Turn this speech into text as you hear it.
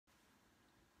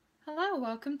Hello,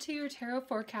 welcome to your tarot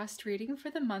forecast reading for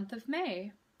the month of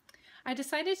May. I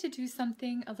decided to do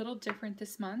something a little different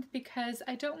this month because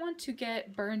I don't want to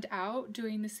get burned out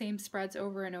doing the same spreads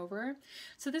over and over.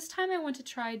 So this time I want to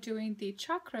try doing the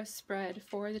chakra spread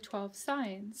for the 12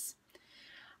 signs.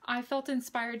 I felt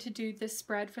inspired to do this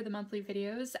spread for the monthly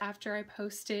videos after I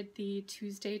posted the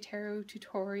Tuesday tarot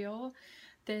tutorial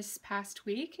this past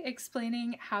week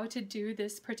explaining how to do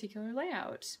this particular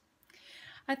layout.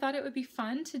 I thought it would be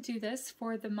fun to do this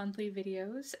for the monthly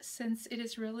videos since it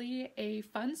is really a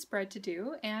fun spread to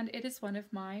do and it is one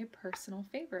of my personal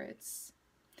favorites.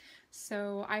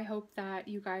 So I hope that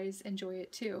you guys enjoy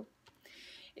it too.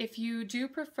 If you do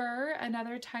prefer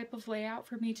another type of layout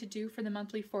for me to do for the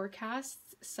monthly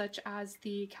forecasts, such as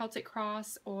the Celtic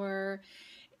Cross or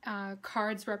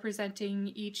cards representing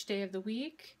each day of the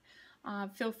week,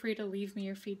 feel free to leave me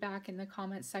your feedback in the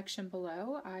comments section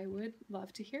below. I would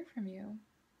love to hear from you.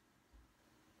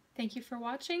 Thank you for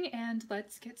watching, and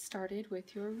let's get started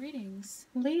with your readings.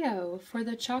 Leo, for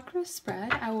the chakra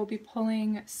spread, I will be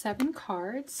pulling 7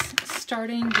 cards,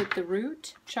 starting with the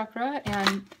root chakra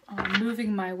and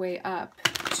moving my way up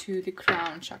to the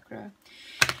crown chakra.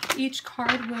 Each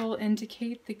card will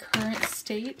indicate the current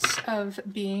state of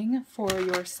being for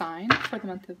your sign for the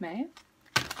month of May.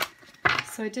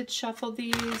 So I did shuffle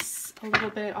these a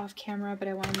little bit off camera, but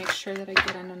I want to make sure that I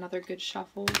get in another good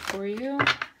shuffle for you.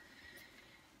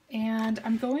 And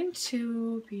I'm going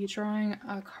to be drawing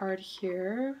a card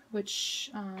here, which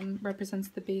represents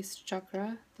the base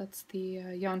chakra. That's the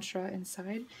yantra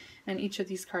inside. And each of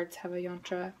these cards have a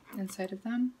yantra inside of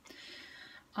them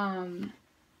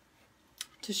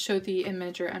to show the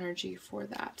image or energy for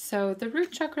that. So the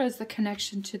root chakra is the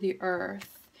connection to the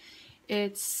earth.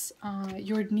 It's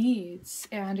your needs,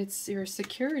 and it's your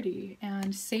security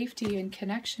and safety and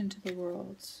connection to the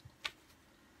world.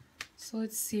 So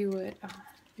let's see what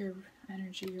your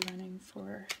energy you're running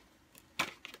for. I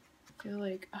feel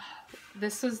like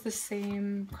this was the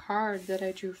same card that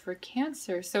I drew for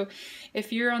Cancer. So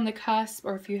if you're on the cusp,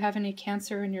 or if you have any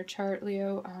Cancer in your chart,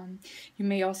 Leo, you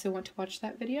may also want to watch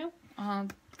that video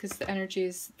because the energy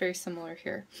is very similar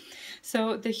here.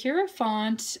 So the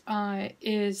Hierophant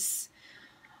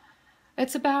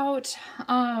it's about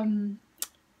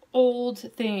old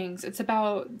things. It's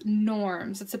about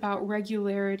norms. It's about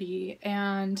regularity,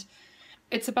 and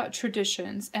it's about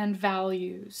traditions and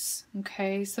values,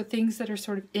 okay? So things that are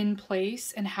sort of in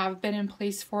place and have been in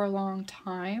place for a long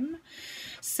time.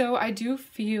 So I do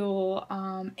feel,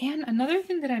 and another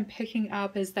thing that I'm picking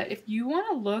up is that if you want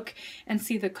to look and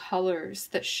see the colors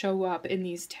that show up in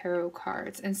these tarot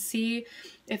cards and see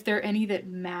if there are any that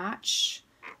match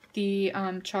the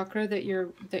chakra that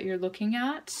you're looking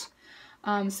at.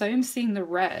 So I'm seeing the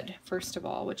red, first of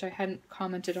all, which I hadn't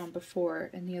commented on before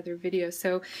in the other video.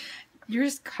 So you're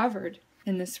just covered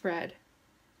in this red.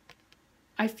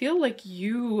 I feel like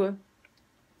you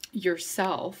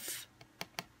yourself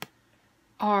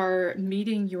are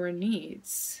meeting your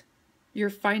needs. You're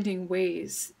finding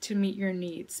ways to meet your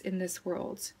needs in this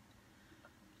world.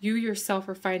 You yourself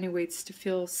are finding ways to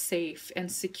feel safe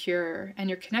and secure, and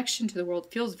your connection to the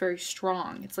world feels very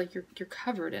strong. It's like you're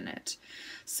covered in it.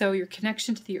 So your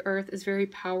connection to the earth is very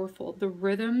powerful. The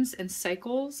rhythms and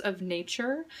cycles of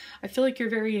nature, I feel like you're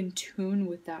very in tune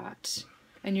with that.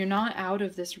 And you're not out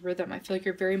of this rhythm. I feel like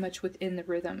you're very much within the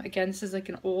rhythm. Again, this is like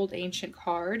an old ancient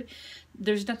card.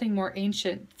 There's nothing more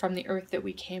ancient from the earth that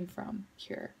we came from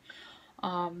here.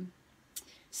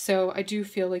 So I do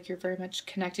feel like you're very much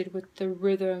connected with the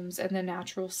rhythms and the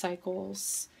natural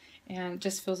cycles, and it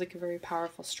just feels like a very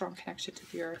powerful, strong connection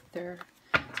to the earth there.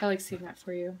 So I like seeing that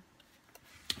for you.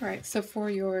 All right, so for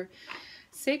your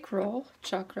sacral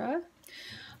chakra,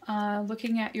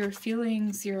 looking at your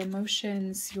feelings, your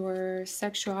emotions, your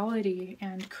sexuality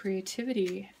and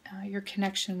creativity, your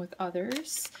connection with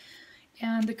others,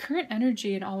 and the current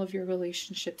energy in all of your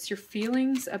relationships, your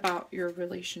feelings about your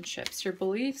relationships, your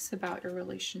beliefs about your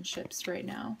relationships right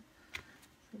now.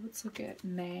 So let's look at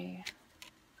May.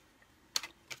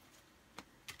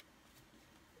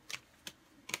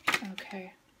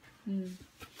 Okay.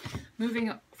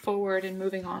 Moving forward and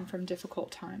moving on from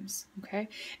difficult times. Okay.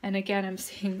 And again, I'm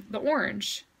seeing the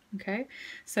orange. Okay.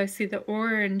 So I see the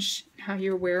orange, how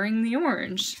you're wearing the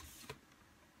orange.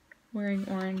 Wearing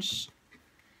orange.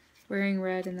 Wearing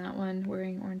red in that one,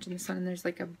 wearing orange in this one, and there's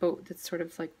like a boat that's sort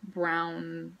of like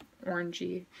brown,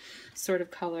 orangey sort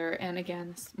of color, and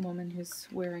again, this woman who's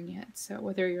wearing it. So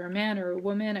whether you're a man or a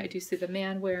woman, I do see the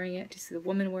man wearing it, I do see the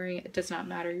woman wearing it. It does not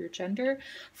matter your gender.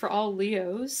 For all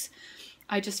Leos,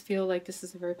 I just feel like this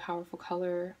is a very powerful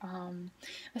color.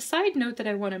 A side note that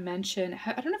I want to mention,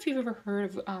 I don't know if you've ever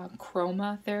heard of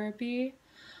chroma therapy.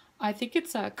 I think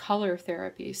it's a color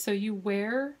therapy. So you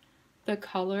wear the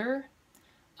color.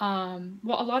 Well,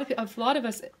 a lot of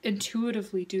us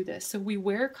intuitively do this. So we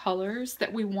wear colors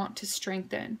that we want to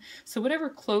strengthen. So whatever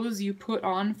clothes you put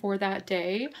on for that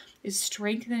day is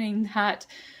strengthening that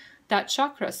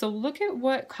chakra. So look at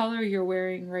what color you're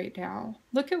wearing right now.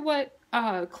 Look at what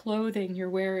clothing you're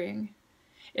wearing.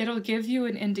 It'll give you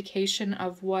an indication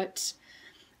of what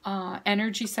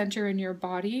energy center in your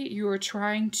body you are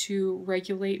trying to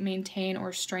regulate, maintain,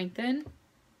 or strengthen.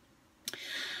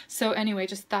 So anyway,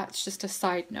 that's just a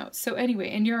side note. So anyway,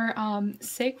 in your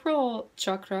sacral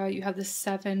chakra, you have the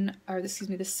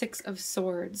the 6 of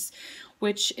swords,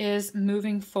 which is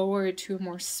moving forward to a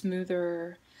more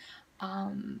smoother,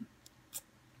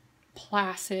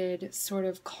 placid, sort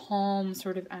of calm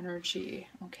sort of energy,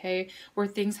 okay? Where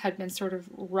things had been sort of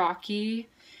rocky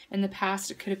in the past.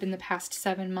 It could have been the past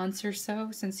 7 months or so,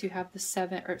 since you have the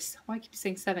 7, or why I keep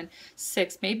saying 7,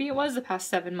 6. Maybe it was the past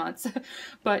 7 months,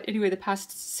 but anyway, the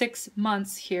past 6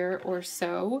 months here or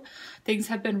so, things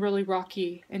have been really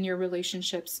rocky in your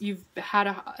relationships. You've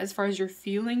had, as far as your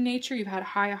feeling nature, you've had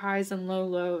high highs and low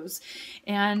lows,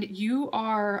 and you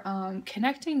are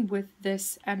connecting with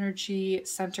this energy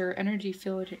center, energy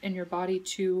field in your body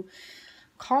to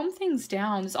calm things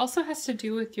down. This also has to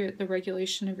do with the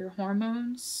regulation of your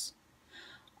hormones.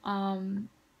 And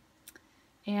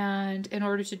in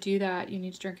order to do that, you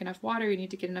need to drink enough water, you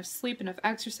need to get enough sleep, enough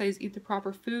exercise, eat the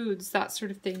proper foods, that sort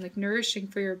of thing, like nourishing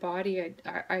for your body.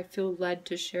 I feel led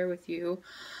to share with you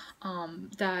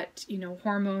that, you know,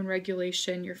 hormone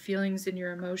regulation, your feelings and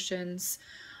your emotions,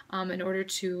 in order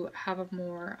to have a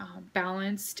more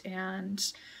balanced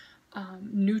and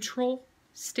neutral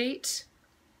state.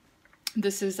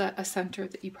 This is a center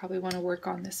that you probably want to work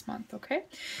on this month, okay?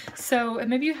 So, and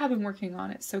maybe you have been working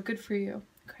on it, so good for you,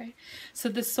 okay? So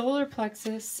the solar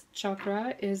plexus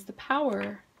chakra is the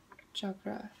power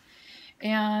chakra.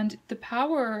 And the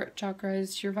power chakra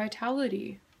is your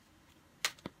vitality.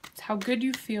 It's how good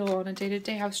you feel on a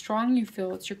day-to-day, how strong you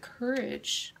feel. It's your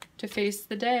courage to face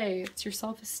the day. It's your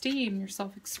self-esteem, your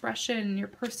self-expression, your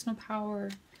personal power.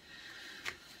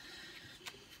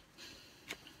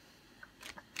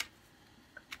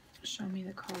 Show me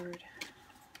the card.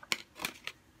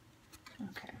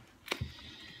 Okay.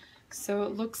 So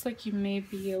it looks like you may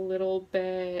be a little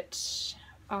bit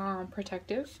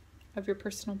protective of your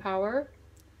personal power.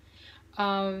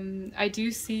 I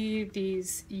do see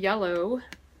these yellow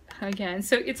again.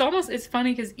 So it's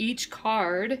funny because each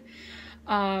card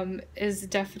is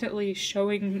definitely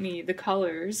showing me the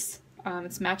colors.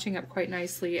 It's matching up quite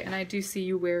nicely, and I do see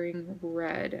you wearing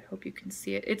red. I hope you can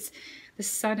see it. The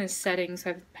sun is setting,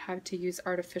 so I've had to use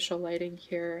artificial lighting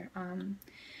here.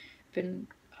 Been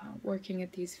working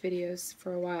at these videos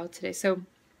for a while today. So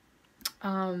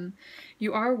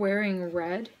you are wearing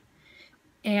red,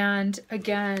 and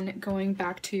again, going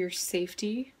back to your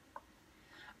safety,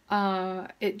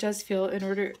 it does feel, in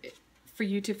order for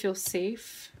you to feel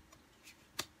safe,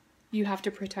 you have to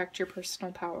protect your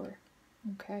personal power.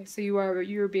 Okay, so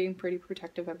you're being pretty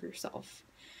protective of yourself.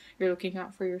 You're looking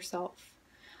out for yourself.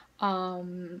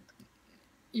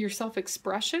 Your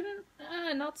self-expression,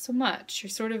 not so much. You're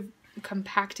sort of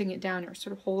compacting it down. You're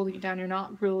sort of holding it down. You're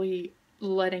not really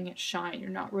letting it shine.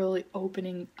 You're not really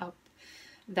opening up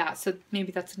that. So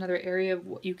maybe that's another area of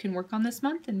what you can work on this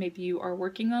month, and maybe you are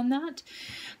working on that.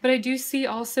 But I do see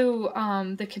also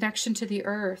the connection to the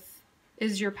earth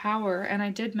is your power. And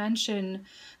I did mention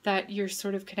that you're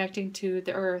sort of connecting to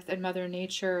the earth and Mother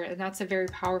Nature, and that's a very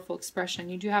powerful expression.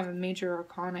 You do have a major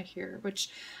arcana here,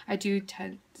 which I do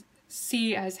tend to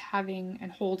see as having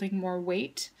and holding more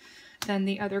weight than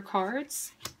the other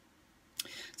cards.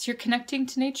 So you're connecting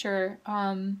to nature.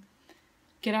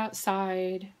 Get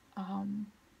outside,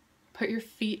 put your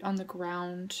feet on the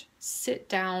ground, sit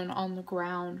down on the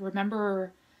ground.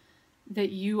 Remember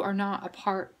that you are not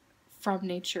apart from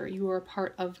nature. You are a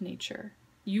part of nature.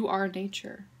 You are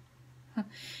nature.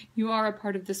 You are a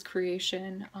part of this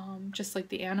creation, just like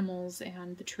the animals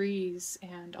and the trees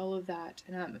and all of that.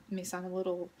 And that may sound a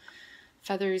little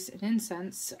feathers and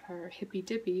incense or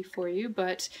hippy-dippy for you,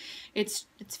 but it's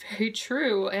very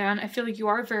true. And I feel like you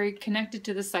are very connected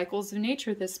to the cycles of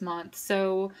nature this month.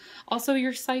 So also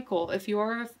your cycle. If you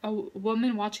are a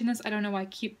woman watching this, I don't know why I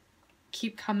keep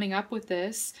coming up with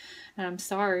this, and I'm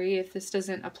sorry if this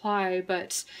doesn't apply,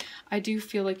 but I do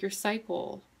feel like your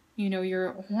cycle, you know,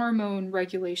 your hormone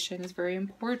regulation is very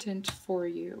important for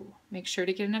you. Make sure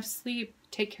to get enough sleep,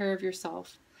 take care of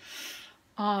yourself.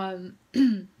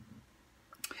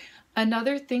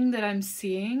 Another thing that I'm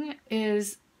seeing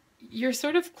is you're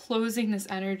sort of closing this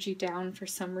energy down for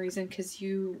some reason, because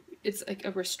it's like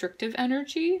a restrictive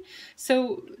energy.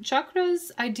 So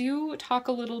chakras, I do talk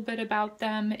a little bit about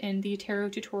them in the tarot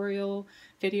tutorial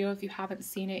video. If you haven't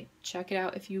seen it, check it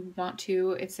out if you want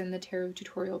to. It's in the tarot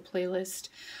tutorial playlist.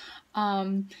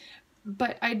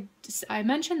 But I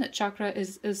mentioned that chakra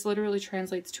is literally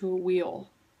translates to a wheel.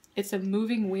 It's a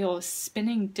moving wheel, a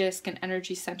spinning disc, an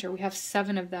energy center. We have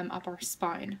 7 of them up our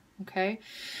spine, okay?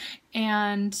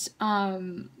 And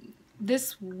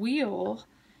this wheel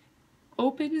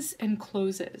opens and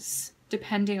closes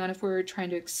depending on if we're trying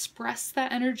to express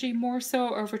that energy more so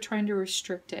or if we're trying to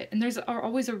restrict it. And there's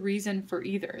always a reason for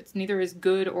either. It's neither as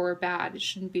good or bad. It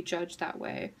shouldn't be judged that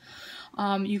way.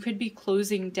 You could be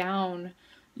closing down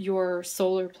your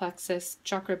solar plexus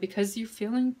chakra because you're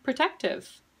feeling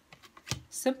protective.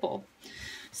 Simple.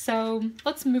 So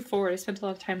let's move forward. I spent a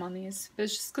lot of time on these, but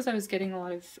it's just because I was getting a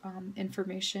lot of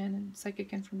information and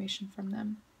psychic information from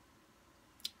them.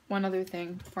 One other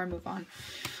thing before I move on.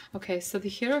 Okay, so the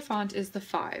Hierophant is the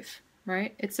 5,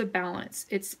 right? It's a balance.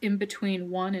 It's in between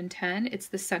 1 and 10. It's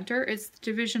the center. It's the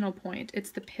divisional point.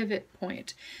 It's the pivot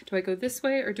point. Do I go this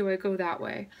way or do I go that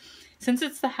way? Since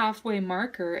it's the halfway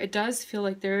marker, it does feel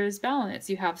like there is balance.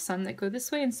 You have some that go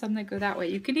this way and some that go that way.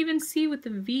 You can even see with the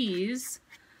V's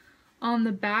on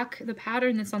the back, the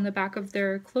pattern that's on the back of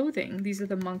their clothing. These are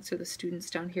the monks or the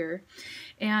students down here.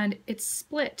 And it's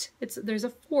split. There's a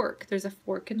fork. There's a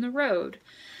fork in the road.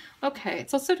 Okay,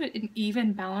 it's also an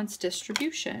even balanced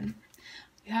distribution.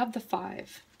 You have the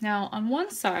 5. Now, on one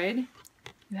side,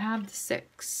 you have the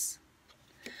 6.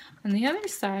 On the other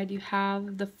side, you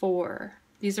have the 4.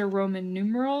 These are Roman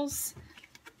numerals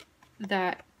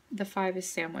that the 5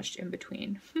 is sandwiched in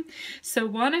between. So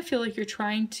one, I feel like you're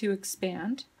trying to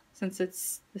expand. Since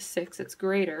it's the 6, it's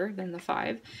greater than the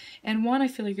 5. And 1, I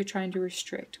feel like you're trying to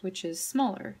restrict, which is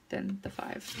smaller than the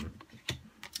 5.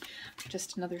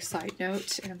 Just another side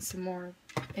note and some more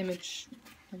image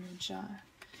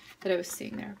that I was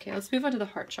seeing there. Okay, let's move on to the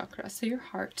heart chakra. So your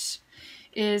heart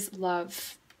is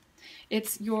love.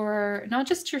 It's your, not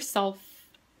just your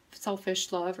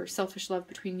selfish love or selfish love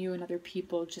between you and other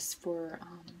people just for,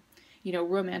 you know,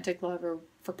 romantic love or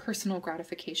for personal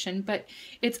gratification, but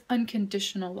it's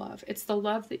unconditional love. It's the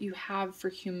love that you have for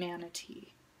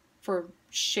humanity, for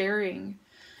sharing,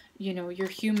 you know, your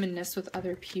humanness with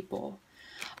other people.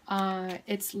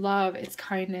 It's love, it's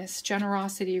kindness,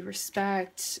 generosity,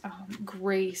 respect,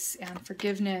 grace, and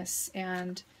forgiveness.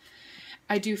 And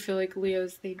I do feel like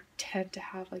Leos, they tend to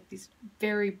have like these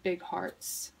very big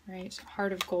hearts, right?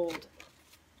 Heart of gold.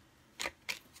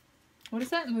 What is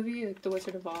that movie, like The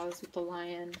Wizard of Oz with the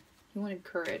lion? He wanted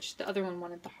courage. The other one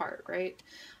wanted the heart, right?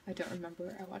 I don't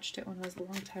remember. I watched it when it was a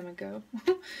long time ago.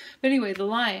 But anyway, the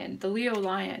lion, the Leo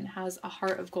lion, has a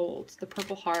heart of gold, the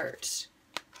purple heart.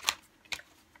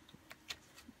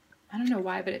 I don't know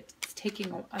why, but it's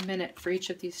taking a minute for each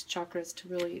of these chakras to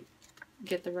really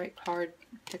get the right card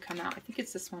to come out. I think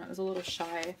it's this one. It was a little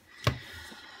shy.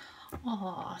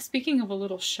 Oh, speaking of a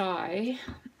little shy,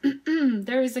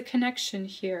 there is a connection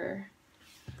here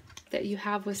that you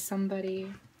have with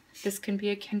somebody. This can be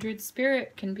a kindred spirit,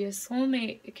 it can be a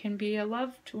soulmate, it can be a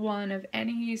loved one of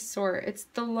any sort. It's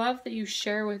the love that you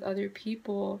share with other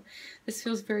people. This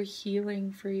feels very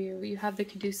healing for you. You have the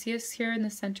caduceus here in the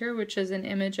center, which is an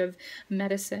image of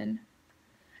medicine.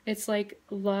 It's like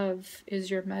love is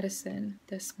your medicine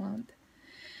this month.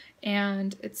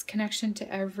 And it's connection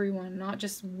to everyone, not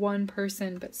just one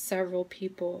person, but several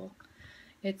people.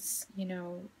 It's, you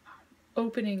know,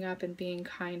 opening up and being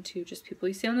kind to just people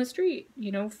you see on the street,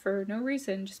 you know, for no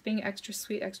reason, just being extra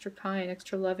sweet, extra kind,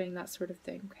 extra loving, that sort of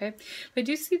thing, okay? But I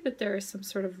do see that there is some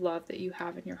sort of love that you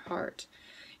have in your heart.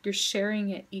 You're sharing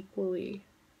it equally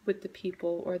with the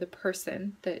people or the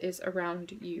person that is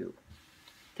around you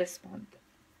this month.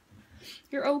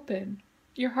 You're open.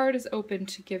 Your heart is open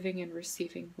to giving and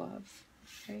receiving love,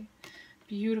 okay?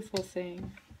 Beautiful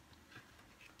thing.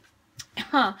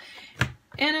 Huh.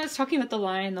 And I was talking about the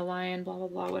lion, blah, blah,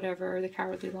 blah, whatever, the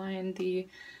cowardly lion,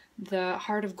 the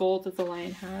heart of gold that the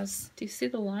lion has. Do you see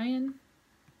the lion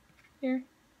here?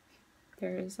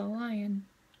 There is a lion.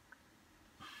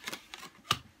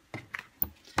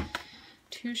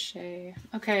 Touche.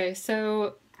 Okay,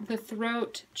 so the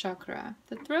throat chakra.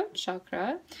 The throat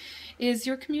chakra is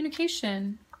your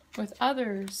communication with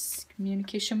others,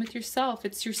 communication with yourself.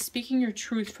 It's your speaking your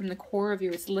truth from the core of you.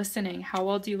 It's listening. How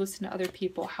well do you listen to other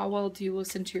people? How well do you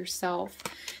listen to yourself?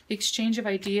 The exchange of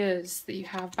ideas that you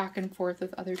have back and forth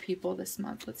with other people this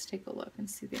month. Let's take a look and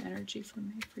see the energy for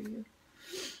you.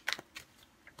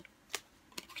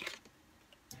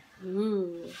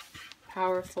 Ooh,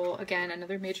 powerful. Again,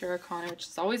 another major arcana, which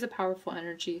is always a powerful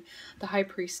energy. The High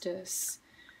Priestess.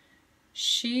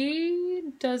 She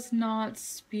does not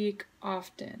speak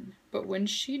often, but when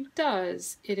she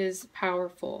does, it is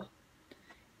powerful.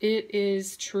 It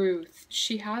is truth.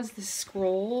 She has the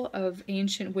scroll of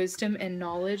ancient wisdom and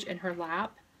knowledge in her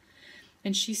lap,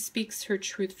 and she speaks her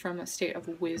truth from a state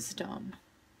of wisdom.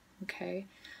 Okay?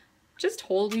 Just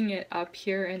holding it up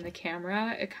here in the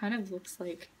camera, it kind of looks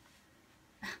like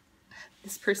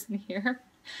this person here.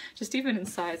 Just even in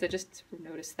size, I just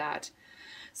noticed that.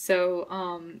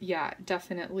 So, yeah,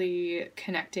 definitely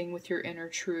connecting with your inner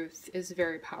truth is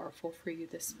very powerful for you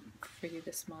this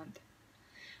month.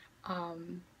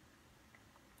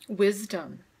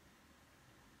 Wisdom.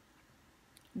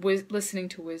 Listening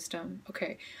to wisdom.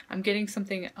 Okay, I'm getting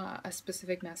something, a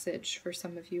specific message for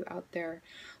some of you out there.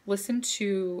 Listen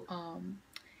to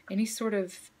any sort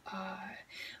of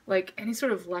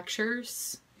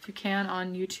lectures, if you can,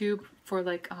 on YouTube for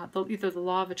like either the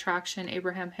Law of Attraction,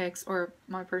 Abraham Hicks, or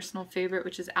my personal favorite,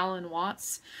 which is Alan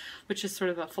Watts, which is sort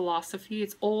of a philosophy.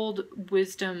 It's old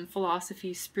wisdom,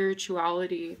 philosophy,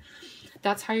 spirituality.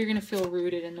 That's how you're going to feel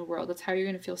rooted in the world. That's how you're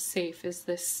going to feel safe, is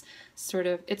this sort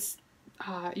of, it's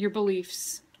your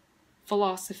beliefs,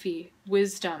 philosophy,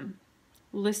 wisdom,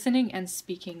 listening and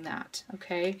speaking that,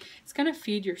 okay? It's going to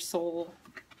feed your soul.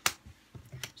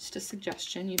 Just a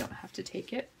suggestion. You don't have to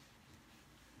take it.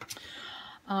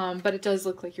 But it does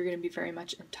look like you're going to be very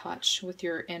much in touch with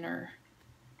your inner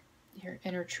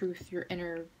truth, your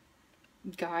inner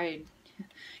guide,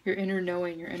 your inner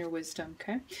knowing, your inner wisdom,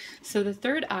 okay? So the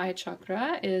third eye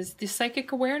chakra is the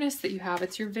psychic awareness that you have.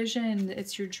 It's your vision,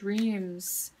 it's your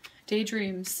dreams,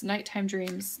 daydreams, nighttime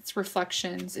dreams, it's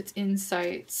reflections, it's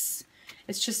insights.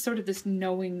 It's just sort of this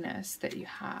knowingness that you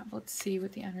have. Let's see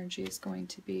what the energy is going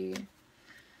to be.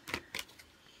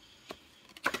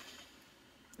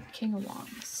 King of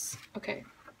Wands. Okay.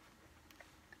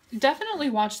 Definitely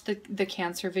watch the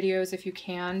Cancer videos if you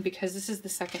can, because this is the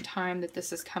second time that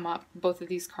this has come up. Both of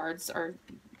these cards are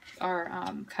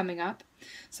coming up.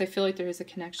 So I feel like there is a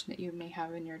connection that you may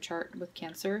have in your chart with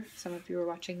Cancer. Some of you are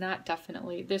watching that.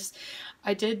 Definitely.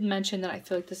 I did mention that I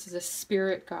feel like this is a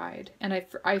spirit guide, and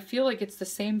I feel like it's the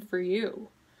same for you.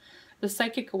 The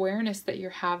psychic awareness that you're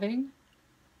having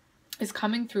is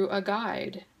coming through a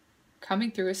guide,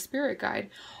 coming through a spirit guide.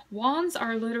 Wands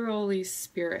are literally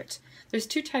spirit. There's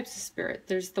two types of spirit.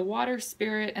 There's the water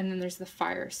spirit, and then there's the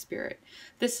fire spirit.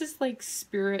 This is like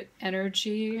spirit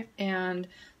energy, and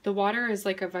the water is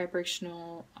like a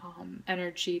vibrational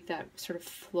energy that sort of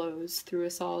flows through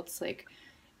us all. It's like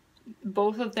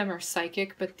both of them are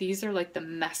psychic, but these are like the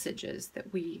messages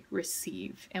that we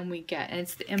receive and we get, and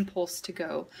it's the impulse to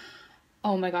go,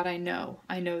 oh my God, I know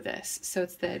this. So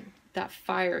it's that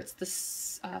fire, it's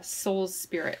the soul's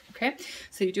spirit, okay?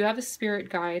 So you do have a spirit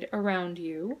guide around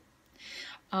you,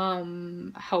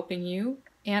 helping you.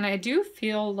 And I do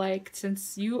feel like,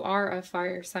 since you are a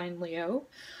fire sign, Leo,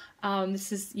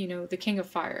 this is, you know, the king of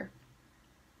fire,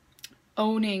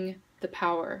 owning the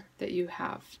power that you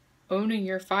have, owning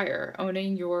your fire,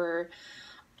 owning your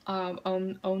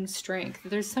own strength.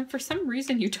 For some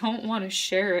reason you don't want to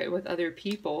share it with other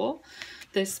people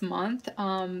this month.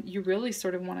 You really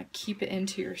sort of want to keep it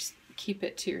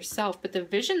to yourself. But the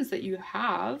visions that you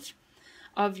have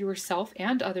of yourself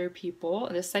and other people,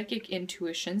 the psychic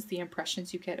intuitions, the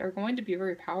impressions you get, are going to be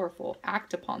very powerful.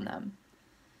 Act upon them.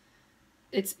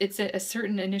 It's a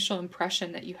certain initial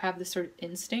impression that you have this sort of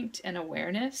instinct and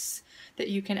awareness that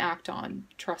you can act on.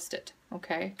 Trust it,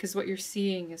 okay? Because what you're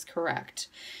seeing is correct.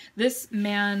 This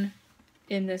man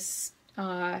in this,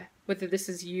 whether this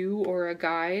is you or a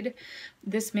guide,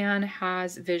 this man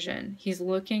has vision. He's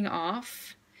looking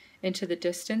off into the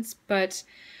distance, but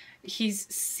he's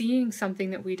seeing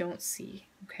something that we don't see,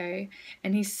 okay?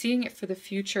 And he's seeing it for the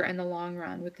future and the long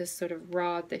run with this sort of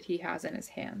rod that he has in his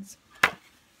hands.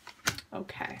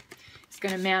 Okay, he's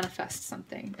going to manifest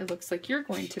something. It looks like you're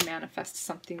going to manifest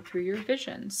something through your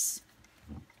visions.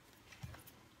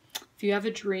 If you have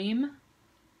a dream,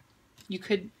 you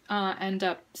could end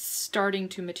up starting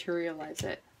to materialize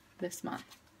it this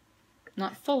month.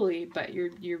 Not fully, but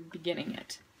you're beginning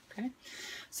it. Okay,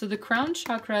 so the crown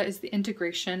chakra is the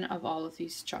integration of all of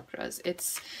these chakras.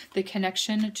 It's the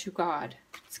connection to God.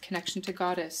 It's connection to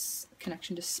goddess,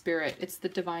 connection to spirit. It's the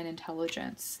divine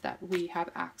intelligence that we have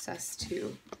access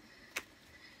to.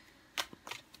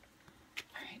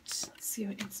 All right, let's see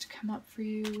what needs to come up for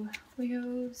you,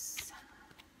 Leos.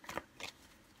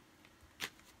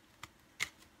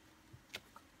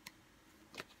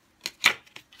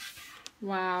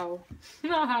 Wow.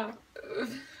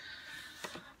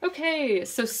 Okay,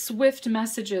 so swift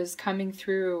messages coming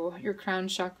through your crown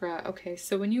chakra. Okay,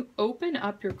 so when you open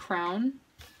up your crown,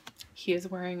 he is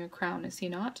wearing a crown, is he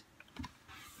not?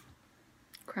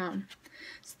 crown.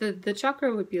 So the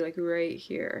chakra would be like right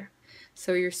here.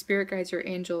 So your spirit guides, your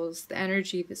angels, the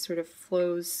energy that sort of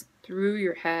flows through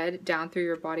your head, down through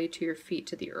your body, to your feet,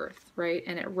 to the earth, right?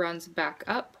 And it runs back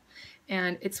up.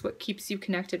 And it's what keeps you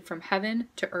connected from heaven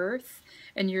to earth.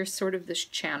 And you're sort of this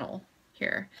channel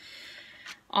here.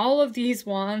 All of these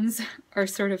wands are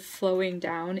sort of flowing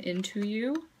down into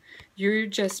you. You're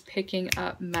just picking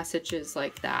up messages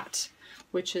like that,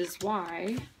 which is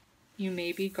why you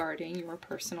may be guarding your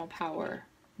personal power,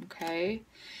 okay?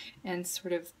 And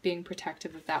sort of being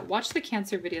protective of that. Watch the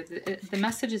Cancer video. The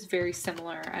message is very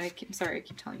similar. I'm sorry, I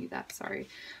keep telling you that, sorry.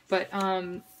 But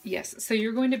yes, so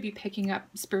you're going to be picking up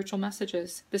spiritual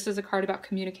messages. This is a card about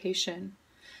communication,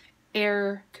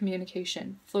 air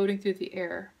communication, floating through the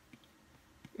air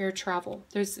travel.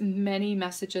 There's many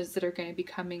messages that are going to be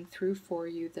coming through for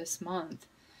you this month.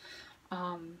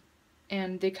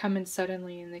 And they come in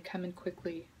suddenly and they come in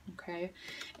quickly, okay?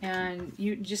 And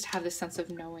you just have this sense of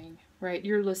knowing, right?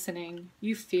 You're listening,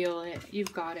 you feel it,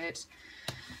 you've got it.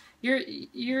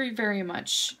 You're very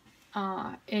much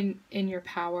in your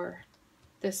power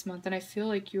this month, and I feel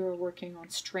like you are working on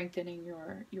strengthening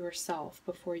yourself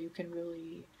before you can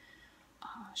really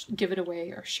give it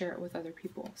away or share it with other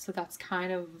people. So that's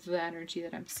kind of the energy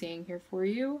that I'm seeing here for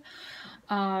you.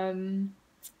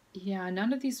 Yeah,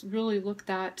 none of these really look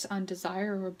that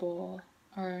undesirable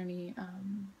or any,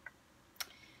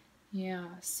 yeah,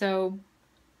 so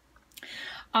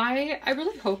I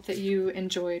really hope that you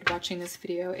enjoyed watching this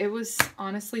video. It was,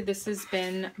 honestly, this has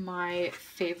been my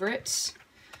favorite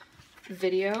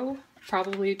video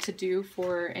probably to do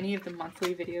for any of the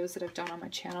monthly videos that I've done on my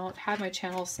channel. I've had my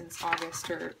channel since August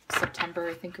or September,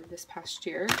 I think, of this past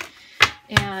year.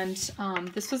 And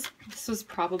this was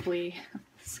probably,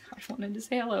 I wanted to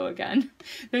say hello again.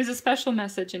 There's a special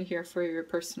message in here for your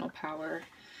personal power.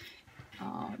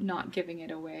 Not giving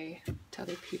it away to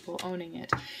other people, owning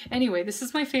it. Anyway, this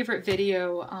is my favorite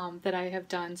video that I have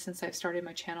done since I've started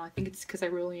my channel. I think it's because I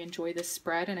really enjoy this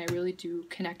spread and I really do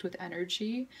connect with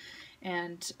energy.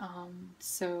 And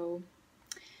so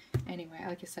anyway,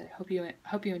 like I said, I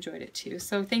hope you enjoyed it too.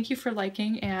 So thank you for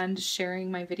liking and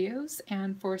sharing my videos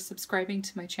and for subscribing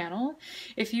to my channel.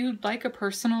 If you'd like a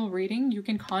personal reading, you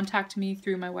can contact me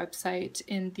through my website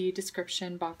in the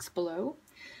description box below.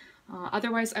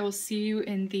 Otherwise, I will see you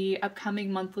in the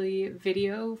upcoming monthly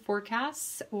video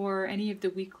forecasts or any of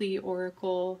the weekly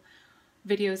oracle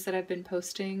videos that I've been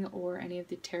posting or any of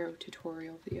the tarot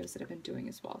tutorial videos that I've been doing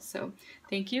as well. So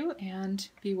thank you and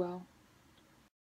be well.